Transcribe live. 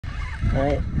All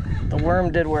right, the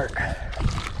worm did work.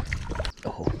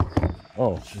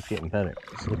 Oh, it's getting better.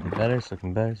 It's looking better, it's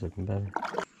looking better, it's looking better.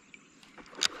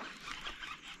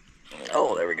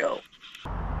 Oh, there we go.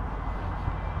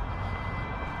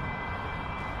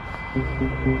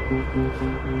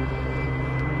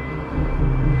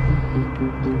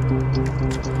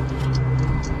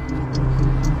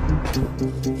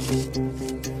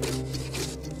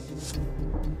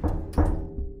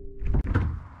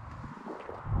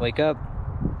 Wake up.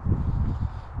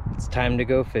 It's time to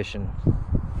go fishing.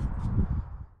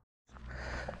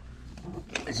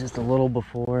 It's just a little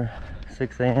before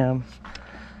 6 a.m.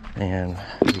 and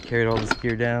we carried all this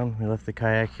gear down. We left the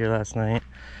kayak here last night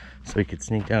so we could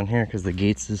sneak down here because the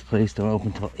gates of this place don't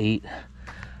open till 8.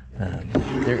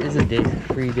 There is a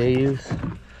free day use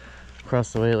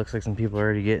across the way. It looks like some people are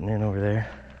already getting in over there.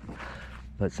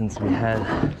 But since we had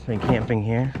been camping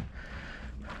here,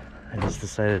 I just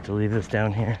decided to leave this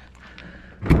down here,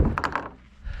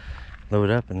 load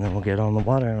up, and then we'll get on the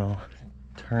water and I'll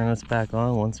turn us back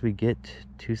on once we get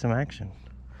to some action.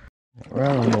 We're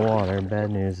out on the water.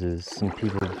 Bad news is some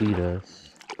people beat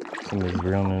us. Somebody's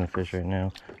reeling in a fish right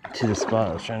now to the spot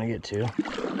I was trying to get to.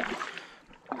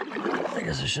 I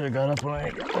guess I should have got up when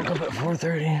I woke up at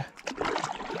 4:30.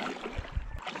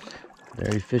 They're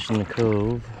already fishing the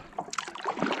cove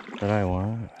that I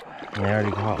want, and they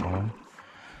already caught one.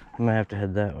 I might have to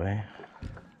head that way.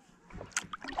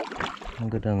 I'll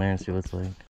go down there and see what it's like.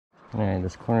 Alright,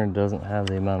 this corner doesn't have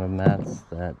the amount of mats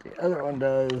that the other one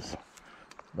does,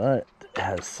 but it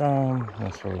has some.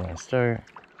 That's where we're going to start.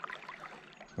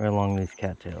 Right along these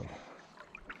cattails.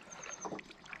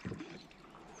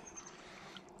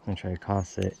 I'm going to try to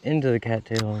toss it into the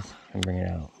cattails and bring it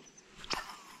out.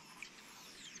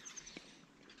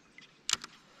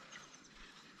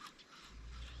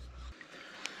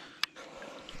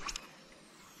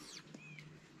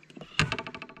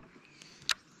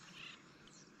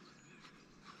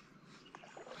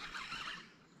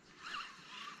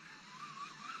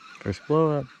 First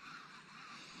blow up.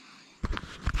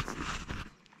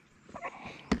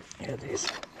 Got these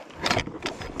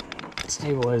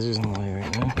stabilizers in the way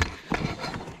right now.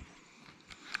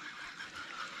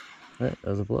 That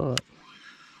was a blow up.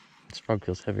 This frog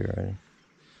feels heavy already.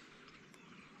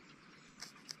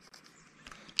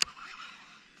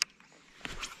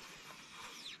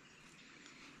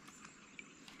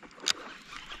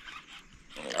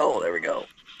 Oh, there we go.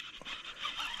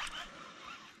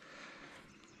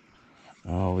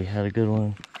 Oh, we had a good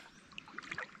one.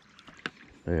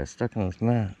 But I got stuck on those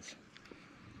mats.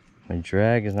 My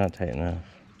drag is not tight enough.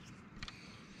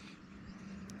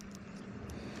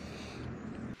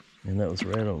 And that was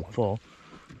right on the fall.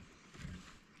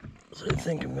 So I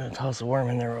think I'm gonna toss a worm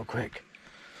in there real quick.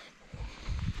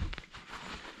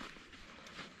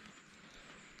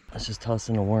 Let's just toss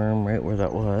in a worm right where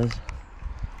that was.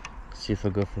 See if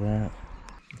they'll go for that.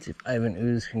 Let's see if Ivan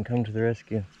Ooze can come to the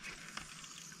rescue.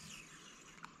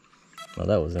 Well,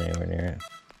 that wasn't anywhere near it.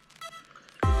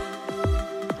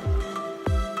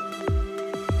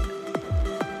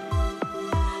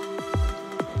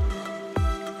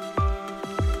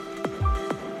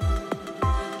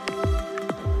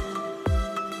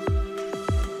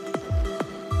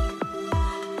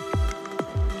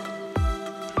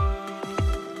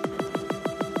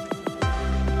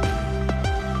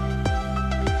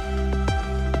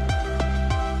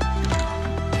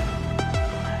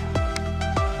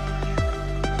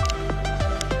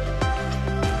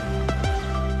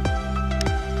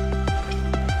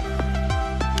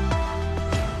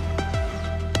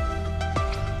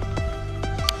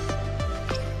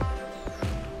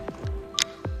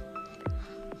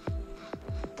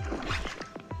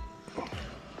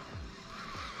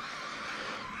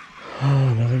 Oh,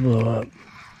 another blow up.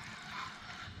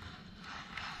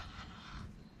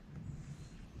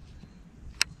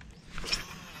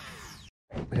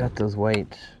 We got those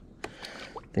white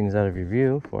things out of your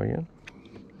view for you.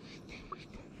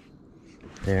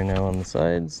 They're now on the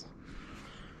sides.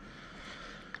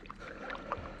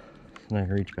 And I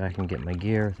can reach back and get my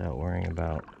gear without worrying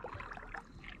about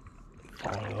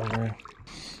falling over.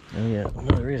 Oh yeah,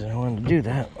 another reason I wanted to do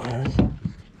that was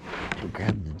to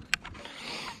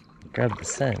grab the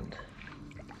scent.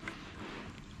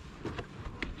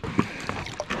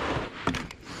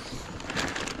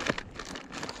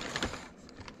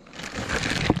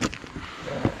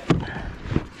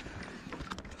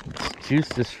 Let's juice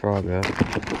this frog up.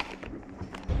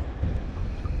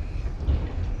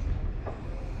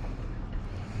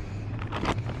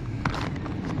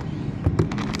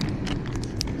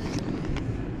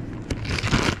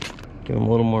 Give him a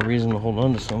little more reason to hold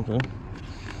on to something.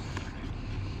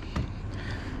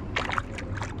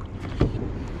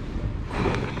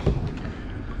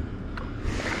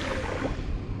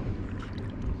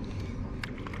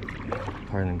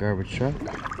 car in the garbage truck.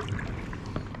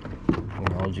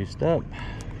 We're all juiced up.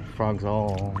 Frog's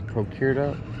all procured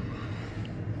up.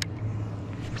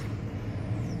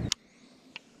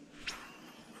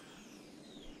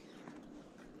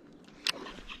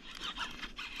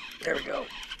 There we go.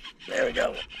 There we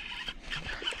go.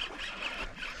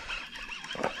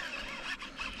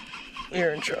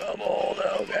 We're in trouble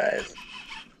though, guys.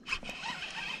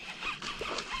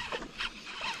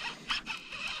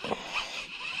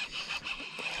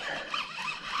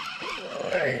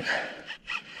 Alright.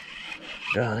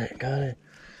 Got it, got it.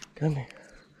 Come here.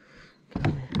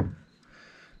 Come here.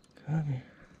 Come here.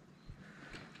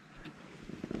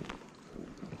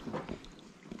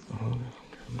 Oh,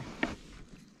 come here.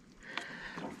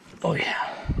 Oh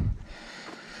yeah.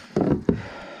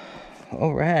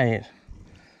 Alright.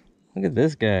 Look at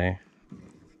this guy.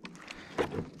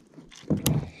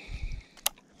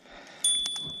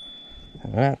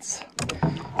 That's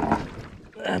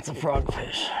a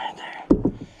frogfish right there.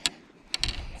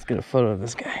 Let's get a photo of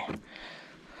this guy.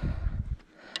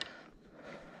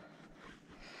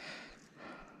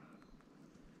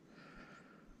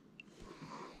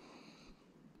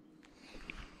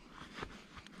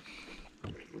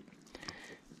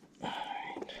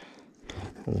 Alright.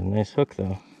 That was a nice hook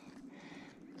though.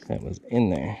 That was in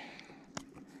there.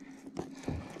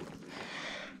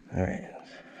 Alright.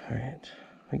 Alright.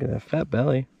 Look at that fat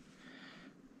belly.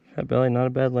 Fat belly, not a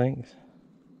bad length.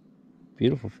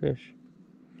 Beautiful fish.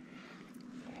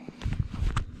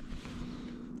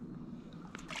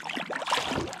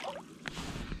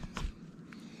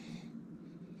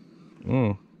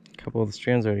 A couple of the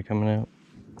strands already coming out.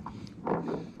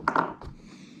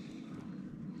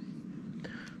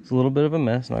 It's a little bit of a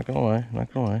mess, not gonna lie,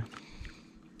 not gonna lie.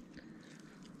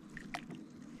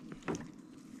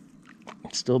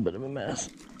 It's still a bit of a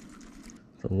mess.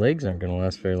 The legs aren't gonna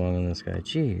last very long on this guy.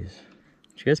 Jeez.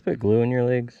 Did you guys put glue in your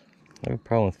legs? I have a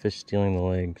problem with fish stealing the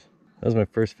legs. That was my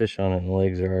first fish on it and the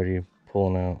legs are already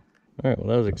pulling out. Alright, well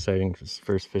that was exciting because it's the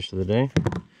first fish of the day.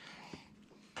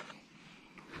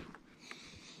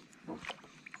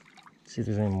 Let's see if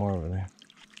there's any more over there.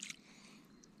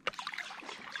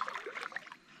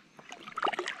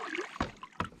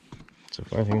 So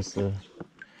far I think it's the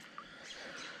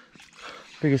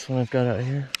biggest one I've got out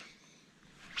here.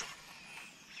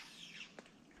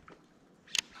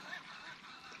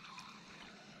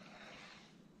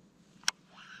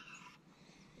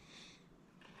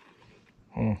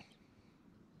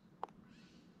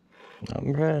 Not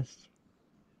impressed.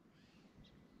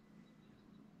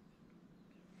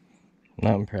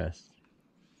 Not impressed.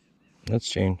 Let's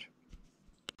change.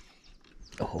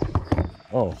 Oh,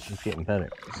 it's getting better.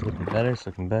 It's looking better, it's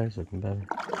looking better, it's looking better.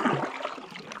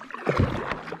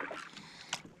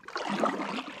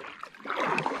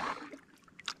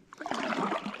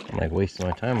 I'm like wasting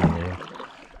my time on there.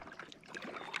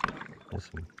 There's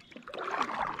some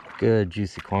good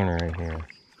juicy corner right here.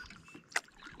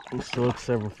 It still looks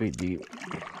several feet deep.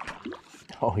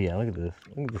 Oh yeah, look at this.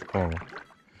 Look at this corner.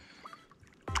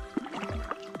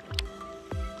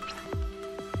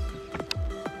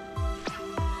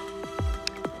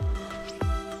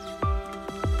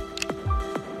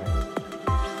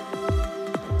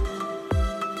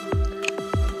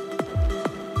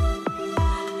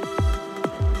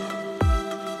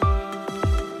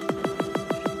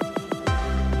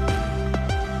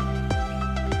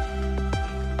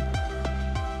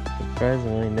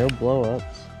 Surprisingly, no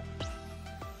blow-ups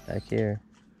back here.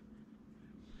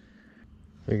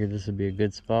 Figured this would be a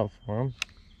good spot for them.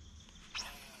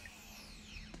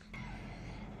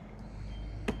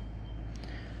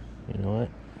 You know what?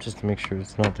 Just to make sure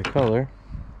it's not the color,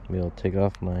 maybe I'll take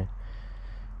off my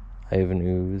Ivan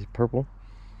Ooze purple.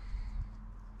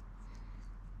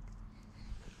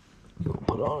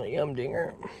 Put on a Yum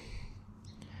Dinger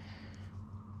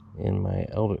in my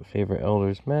favorite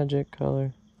Elder's Magic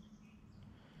color.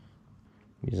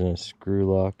 Using a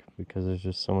screw lock because there's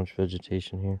just so much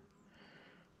vegetation here.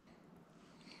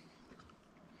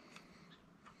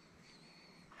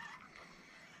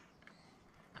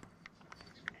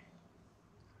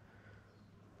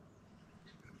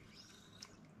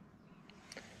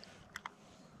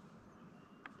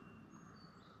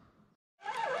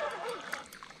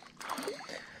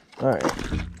 Alright.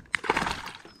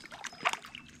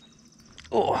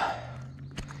 Oh,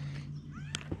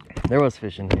 there was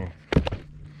fish in here.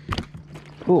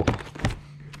 Cool.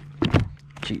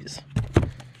 Jeez.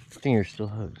 Finger's still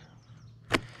hooked.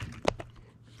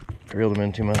 I reeled him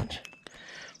in too much.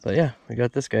 But yeah, we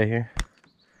got this guy here.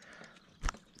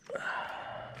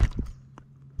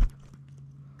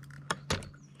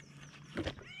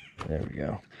 There we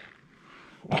go.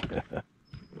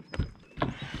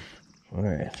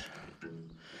 Alright.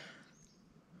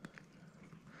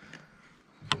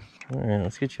 Alright,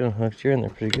 let's get you unhooked. You're in there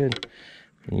pretty good.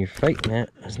 And you're fighting it.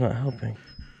 It's not helping.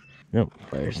 Nope,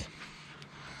 fires.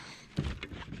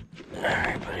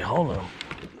 Alright, buddy, hold on.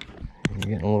 You're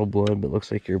getting a little blood, but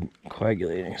looks like you're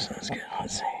coagulating, so that's good.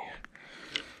 Let's see.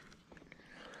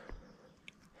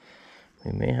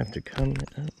 We may have to come.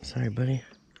 Oh, sorry, buddy.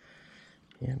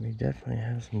 Yeah, we definitely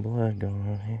have some blood going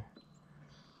on here.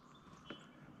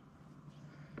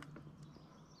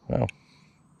 Wow.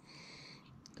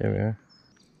 There we are.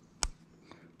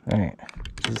 Alright.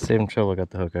 Just to save him trouble, I got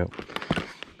the hook out.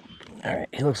 Alright,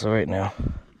 he looks alright now.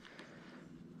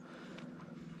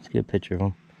 Let's get a picture of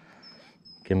him.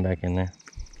 Get him back in there.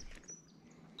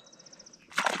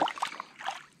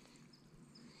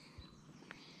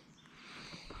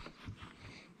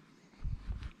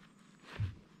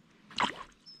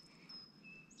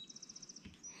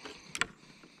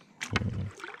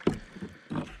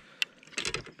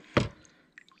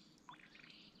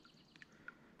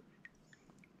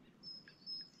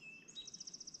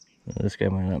 This guy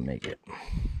might not make it.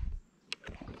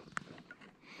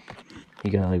 He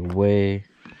got like way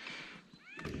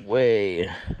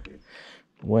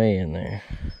in there.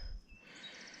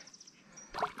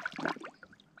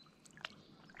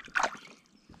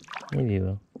 Maybe he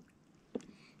will.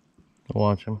 I'll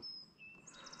watch him.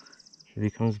 If he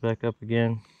comes back up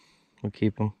again, we'll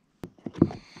keep him.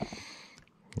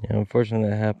 Yeah, unfortunately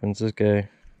that happens. This guy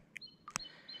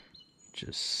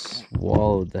just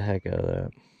swallowed the heck out of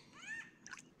that.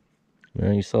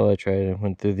 Now you saw I tried it,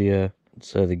 went through the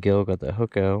so the gill, got that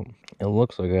hook out. It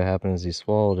looks like what happened is he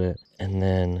swallowed it and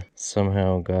then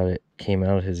somehow came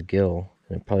out of his gill,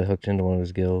 and it probably hooked into one of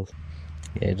his gills.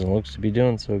 Yeah, he doesn't look to be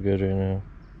doing so good right now.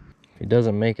 If he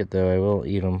doesn't make it though, I will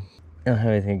eat him. I don't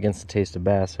have anything against the taste of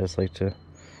bass. I just like to,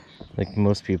 like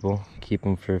most people, keep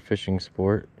them for fishing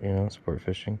sport, you know, sport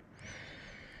fishing.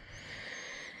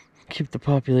 Keep the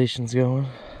populations going.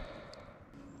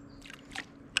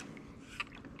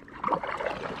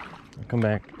 I'll come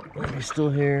back. If he's still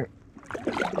here,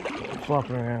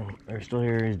 flopping around, or still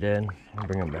here, he's dead. I'll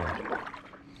bring him back.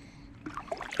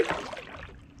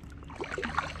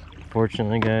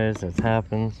 Fortunately, guys, that's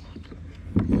happened.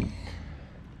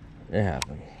 It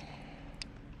happened.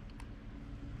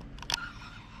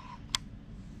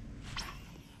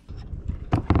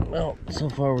 Well, so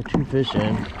far we're 2 fish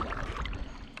in.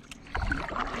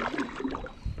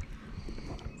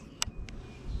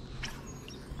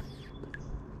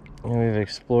 And we've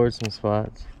explored some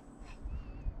spots.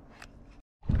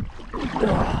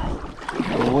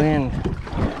 The wind.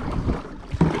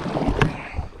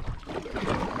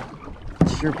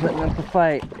 Sure putting up a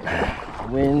fight.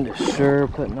 Wind is sure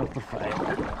putting up a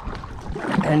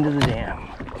fight. End of the dam.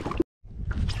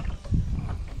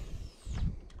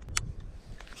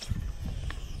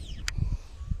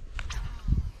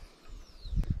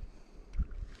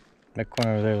 That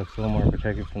corner over there looks a little more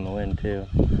protected from the wind too.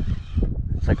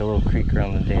 It's like a little creek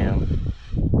around the dam.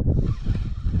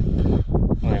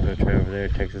 I'm gonna go try over there,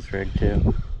 Texas rig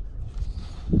too.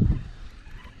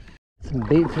 Some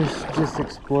bait fish just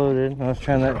exploded. I was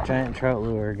trying that giant trout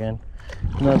lure again.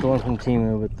 Not the one from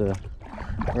Timu, but the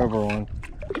rubber one.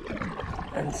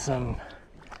 And some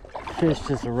fish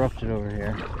just erupted over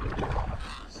here.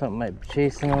 Something might be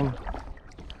chasing them.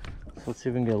 So let's see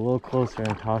if we can get a little closer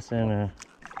and toss in a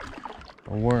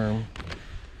worm.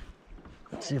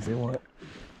 Let's see if they want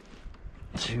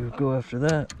to go after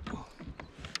that.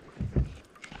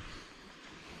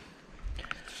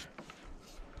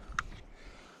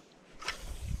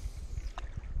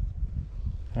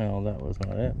 Well, that was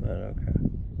not it, but okay.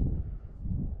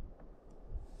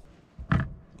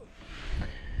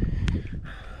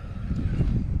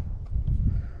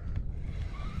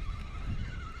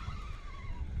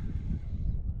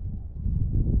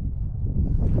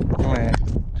 Alright,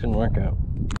 didn't work out.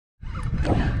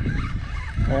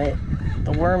 Alright,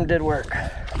 the worm did work.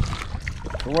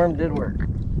 The worm did work.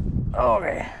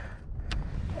 Okay.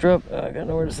 Drop, I got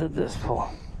nowhere to set this pole.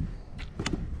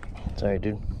 Sorry,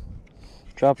 dude.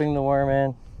 Dropping the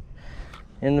worm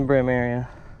in the brim area.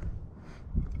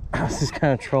 I was just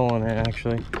kind of trolling it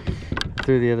actually.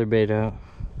 Threw the other bait out.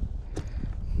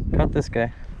 Caught this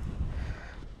guy.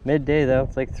 Midday though,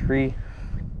 it's like 3.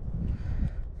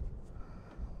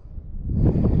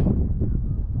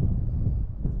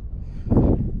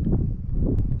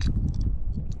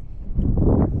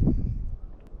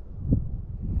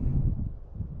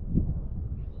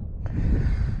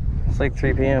 It's like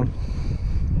 3 p.m.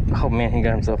 Oh man, he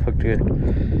got himself hooked good.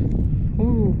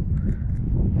 Woo.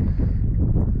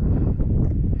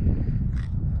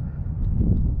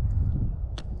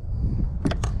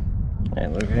 Hey,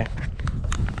 Luke.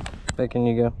 Back in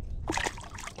you go.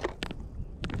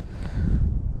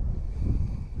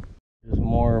 There's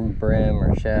more brim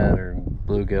or shad or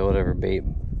bluegill, whatever bait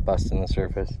busting the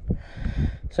surface.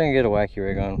 So I can get a wacky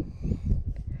rig on.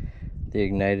 The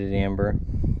ignited amber.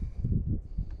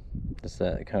 Just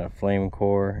that kind of flame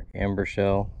core amber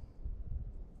shell.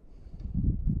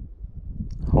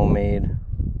 Homemade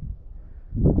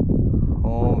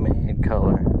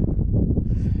color.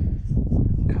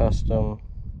 Custom.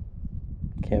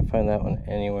 Can't find that one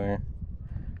anywhere.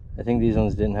 I think these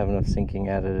ones didn't have enough sinking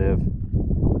additive.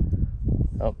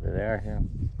 Oh, there they are here.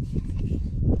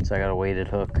 So I got a weighted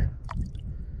hook.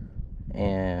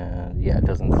 And yeah, it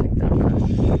doesn't sink that fast.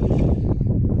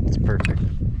 It's perfect.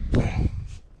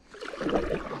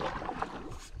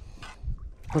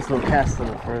 Let's go cast a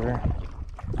little further.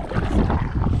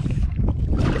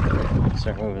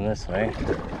 Start moving this way,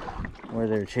 where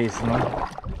they're chasing them.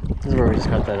 This is where we just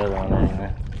got that other one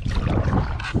anyway.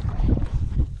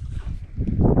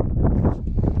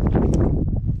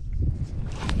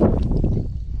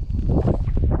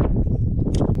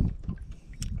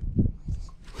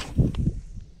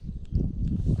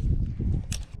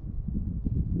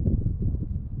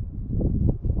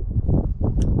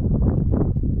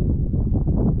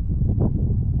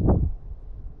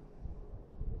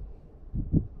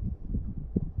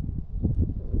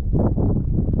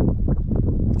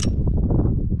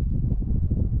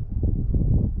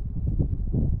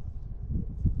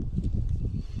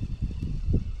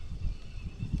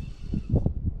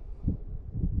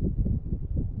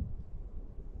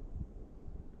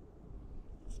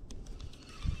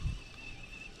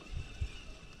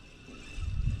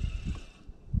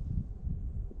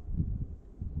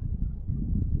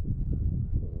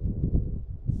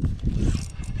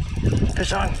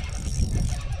 Fish on.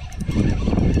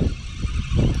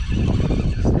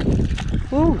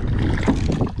 Woo!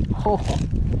 Oh.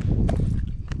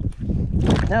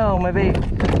 No, my bait.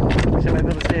 Should I be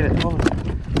able to save it? Oh,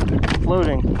 it's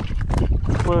floating.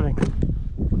 It's floating.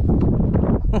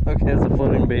 Okay, it's a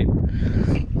floating bait.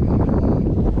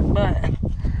 But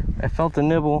I felt a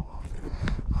nibble.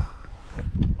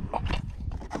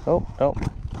 Oh, no.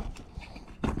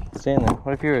 Stay in there.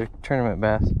 What if you're a tournament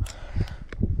bass?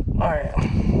 Alright.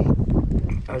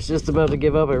 I was just about to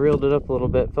give up. I reeled it up a little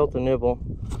bit. Felt a nibble.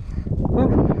 Woo.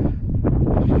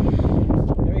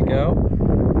 There we go.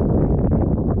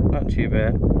 Not too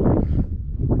bad.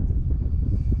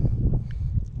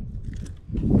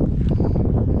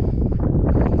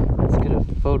 Let's get a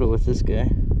photo with this guy.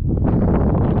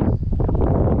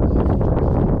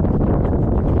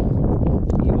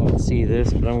 You won't see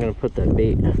this, but I'm going to put that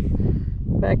bait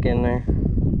back in there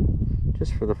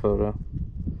just for the photo.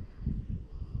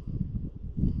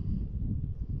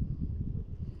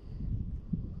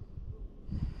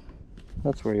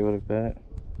 That's where you would have bet.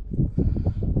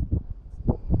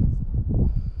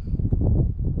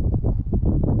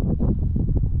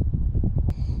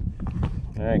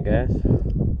 Alright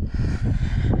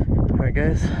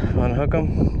guys, unhook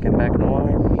them, get back in the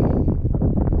water.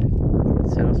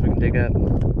 Let's see what else we can dig up.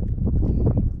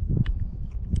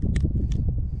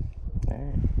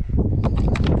 Alright.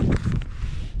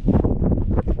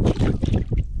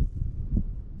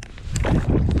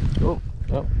 Oh,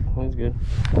 that's good.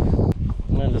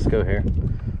 I'm gonna just go here.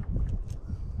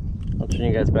 I'll turn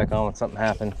you guys back on when something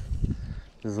happens.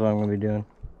 This is what I'm gonna be doing.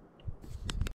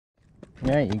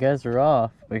 Alright, you guys are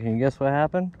off, but can you guess what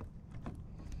happened?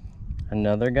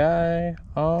 Another guy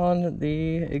on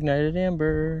the ignited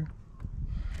amber.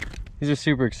 These are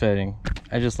super exciting.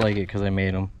 I just like it because I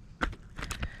made them.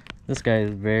 This guy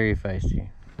is very feisty.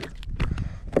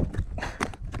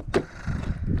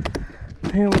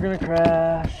 And we're gonna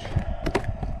crash.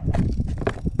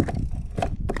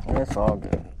 It's all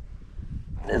good.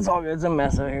 It's all good. It's a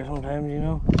mess out here sometimes, you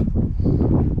know.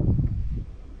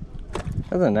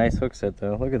 That's a nice hook set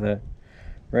though. Look at that.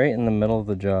 Right in the middle of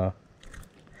the jaw.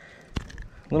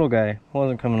 Little guy.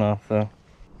 Wasn't coming off though.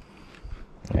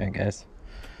 Alright guys.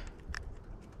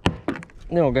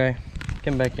 Little guy.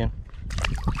 Come back in.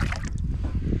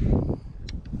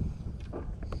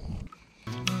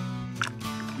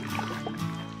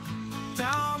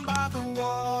 Down by the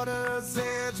water's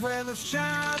edge where the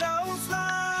shadows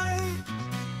lie,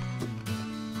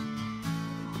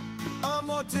 a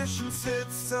mortician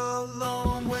sits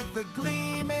alone with the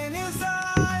gleam in his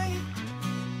eye.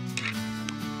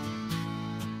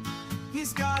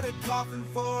 He's got a coffin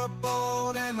for a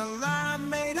boat and a line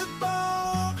made of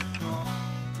bone.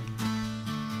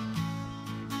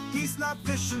 He's not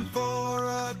fishing for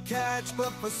a catch,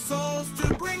 but for souls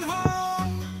to bring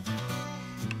home.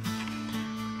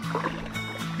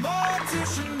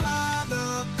 Mortician by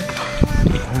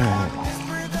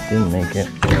Alright, didn't make it.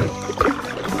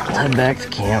 Let's head back to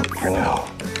camp for now.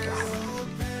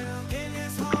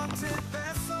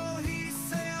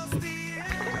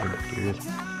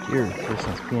 Deer,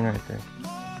 person's peeing right there.